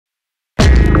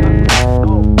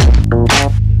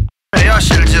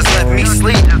should've just let me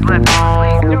sleep.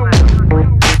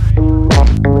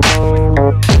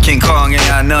 King Kong ain't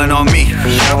got none on me.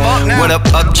 What up,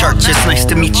 Upchurch? It's nice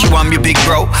to meet you, I'm your big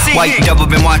bro. White devil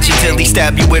been watching till he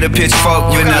stab you with a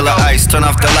pitchfork. Vanilla ice, turn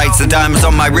off the lights, the diamonds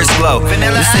on my wrist glow.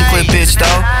 Listen quick, bitch,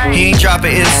 though, he ain't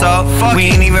dropping insult. We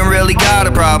ain't even really got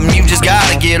a problem. You just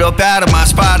gotta get up out of my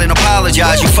spot and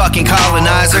apologize, you fucking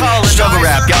colonizer. Struggle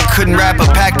rap, y'all couldn't rap a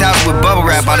packed house with bubble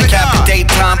wrap. I decapitate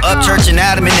Tom, Upchurch, and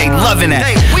Adam, and they loving that.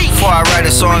 Before I write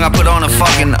a song, I put on a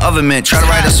fucking oven mitt. Try to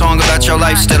write a song about your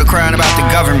life instead of crying about the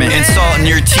government. Insulting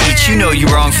your teach, you know you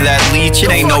wrong for that leech.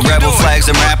 It ain't no rebel flags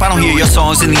and rap, I don't hear your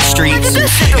songs in these streets.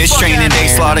 It's training day,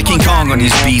 slaughter King Kong on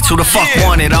these beats. Who the fuck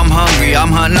want it? I'm hungry, I'm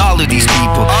hunting all of these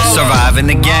people. Surviving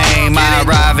the game, I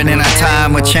arriving in a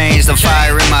time with change. The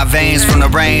fire in my veins from the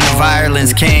reign of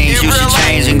Ireland's kings. You should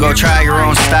change and go try your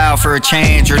own style for a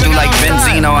change. Or do like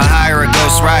Benzino and hire a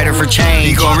ghost rider for change.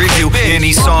 He gon' review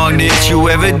any song that you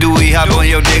ever do. He hop on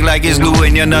your dick like it's Lou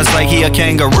and your nuts like he a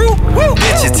kangaroo.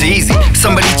 Bitch, it's easy.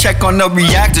 Somebody check on the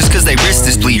reactors cause they wrist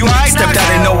is bleeding. Stepped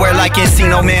out of nowhere like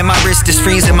Encino, man, my wrist is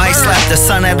freezing. Might slap the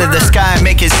sun out of the sky and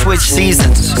make it switch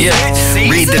seasons. Yeah,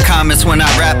 read the comments when I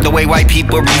rap, the way white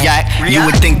people react. You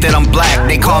would think that I'm black,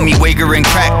 they call me wigger and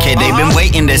crack kid. They've been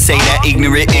waiting to say that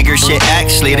ignorant nigger shit.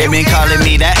 Actually, they've been calling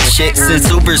me that shit since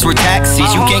Ubers were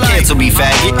taxis. You can't cancel me,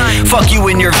 faggot. Fuck you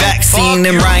and your vaccine,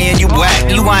 and Ryan, you whack.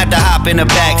 You wanted to hop in the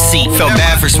back seat. Felt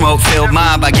bad for smoke-filled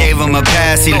mob, I gave him a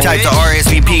pass. He typed the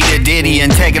RSVP to Diddy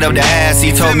and take it up the ass.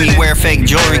 He told me wear fake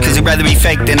jewelry cause he'd rather be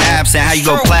fake than absent. How you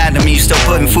go platinum, you still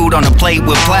putting food on the plate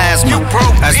with plasma.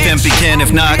 That's Pimpin Ken,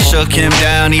 if Knox shook him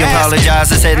down. He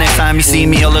apologized and said next time you see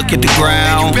me he'll look at the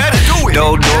ground.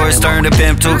 Doe Doris turned a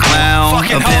pimp to a clown.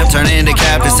 A pimp turned into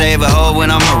cap to save a hoe when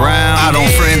I'm around. I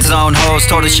don't friend zone hoes,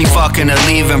 told her she fucking or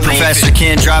leaving. Professor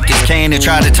Ken dropped his cane and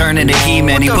tried to turn into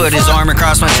He-Man. He put his arm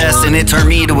across my chest and it turned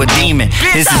me to a demon.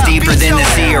 This is deeper than the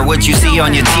sea or what you see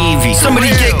on your TV. Somebody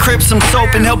get Crypt some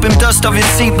soap and help him dust off his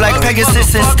seat. Like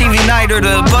Pegasus and Stevie Knight are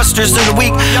the busters of the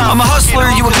week. I'm a hustler,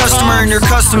 you a customer, and your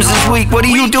customs is weak. What do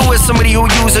you do with somebody who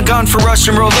use a gun for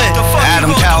Russian roulette?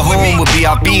 Adam Calhoun would be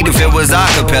outbeat if it was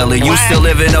acapella. You still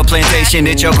live in a plantation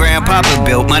that your grandpapa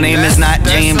built. My name is not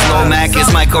James Lomack,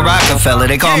 it's Michael Rockefeller.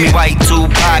 They call me White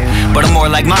Tupac, but I'm more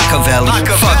like Machiavelli.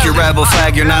 Fuck your rebel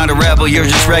flag, you're not a rebel, you're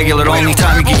just regular. The only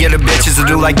time you can get a bitch is to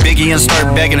do like Biggie and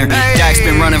start begging her. Dax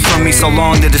been running from me so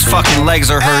long that his fucking legs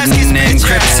are hurting. And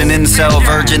Crypt's an incel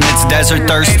virgin that's desert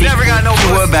thirsty.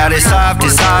 You about as soft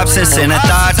as Hopsin, sent a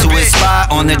thought to his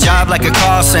spot on the job like a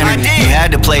call center. You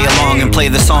had to play along and play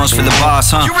the songs for the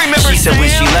boss, huh? She said when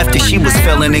she left it she was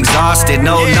feeling exhausted.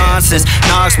 No nonsense,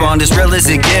 NoxBond as real as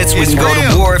it gets. We can go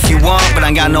to war if you want, but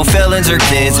I got no feelings or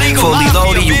kids. Fully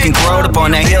loaded, you can grow up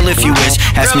on that hill if you wish.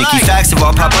 Ask Mickey Factz if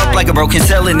I'll pop up like a broken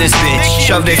cell in this bitch.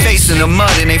 Shove their face in the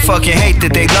mud and they fucking hate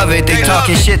that they love it. They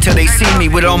talking shit till they see me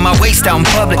with it on my waist out in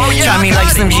public. Try me like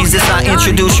Slim Jesus, I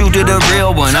introduce you to the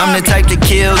real one. I'm the type to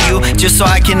kill you just so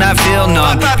I cannot feel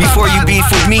none. Before you beef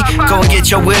with me, go and get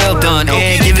your will done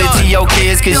and give it to your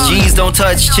kids, cause G's don't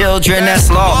touch children, that's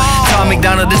law. Tom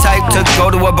Macdonald the type to go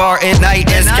to a bar at night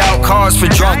and scout cars for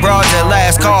drunk broads at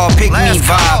last call. Pick me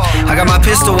vibe, I got my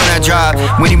pistol when I drive.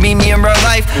 When you meet me in real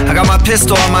life, I got my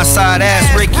pistol on my side, ass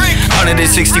Rickey.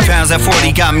 160 pounds at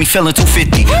 40 got me feeling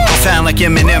 250. Profound like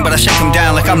Eminem, but I shake him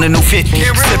down like I'm the new 50.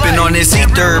 Slipping on this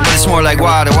ether, but it's more like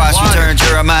water. Watch me turn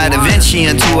Jermiah Davinci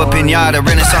into a pinata.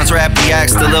 Renaissance rap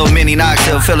reacts to little mini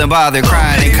Knoxhill, feeling bothered,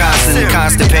 crying and constantly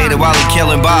constipated while he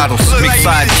killing bottles.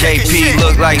 Mcfly JP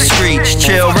look like Screech.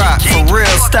 Chillroc for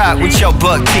real, stop with your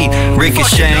buck teeth. Rickey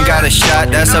ain't got a shot,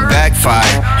 that's a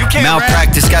backfire.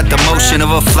 Malpractice got the motion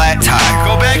of a flat tire.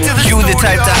 You the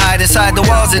type to hide inside the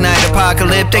walls at night.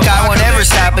 Apocolyptic, I won't ever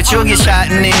stop, but you'll get shot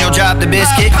and then you'll drop the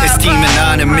biscuit. It's team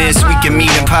anonymous, we can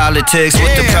meet in politics.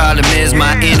 What the problem is,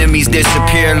 my enemies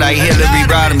disappear like Hillary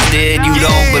Rodham's dead. You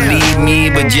don't believe me,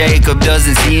 but Jacob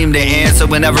doesn't seem to answer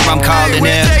whenever I'm calling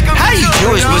him. How you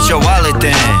Jewish with your wallet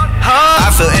then? I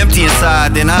feel empty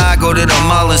inside, then I go to the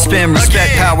mall and spend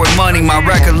respect, power, money, my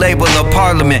record label of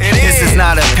parliament. This is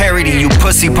not a parody, you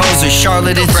pussy posers,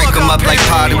 charlatans. Break them up like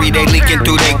pottery, they leaking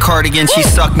through their cardigan. She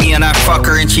suck me and I fuck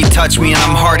her and she touch me and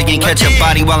I'm hard again. Catch a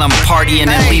body while I'm partying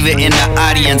and leave it in the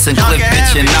audience. And Cliff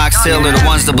bitch and Knoxhill are the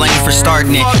ones to blame for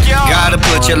starting it. Gotta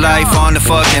put your life on the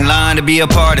fucking line to be a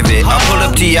part of it. I'll pull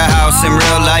up to your house in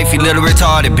real life, you little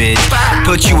retarded bitch.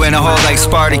 Put you in a hole like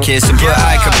Spartacus and put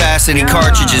high capacity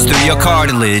cartridges through your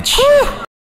cartilage.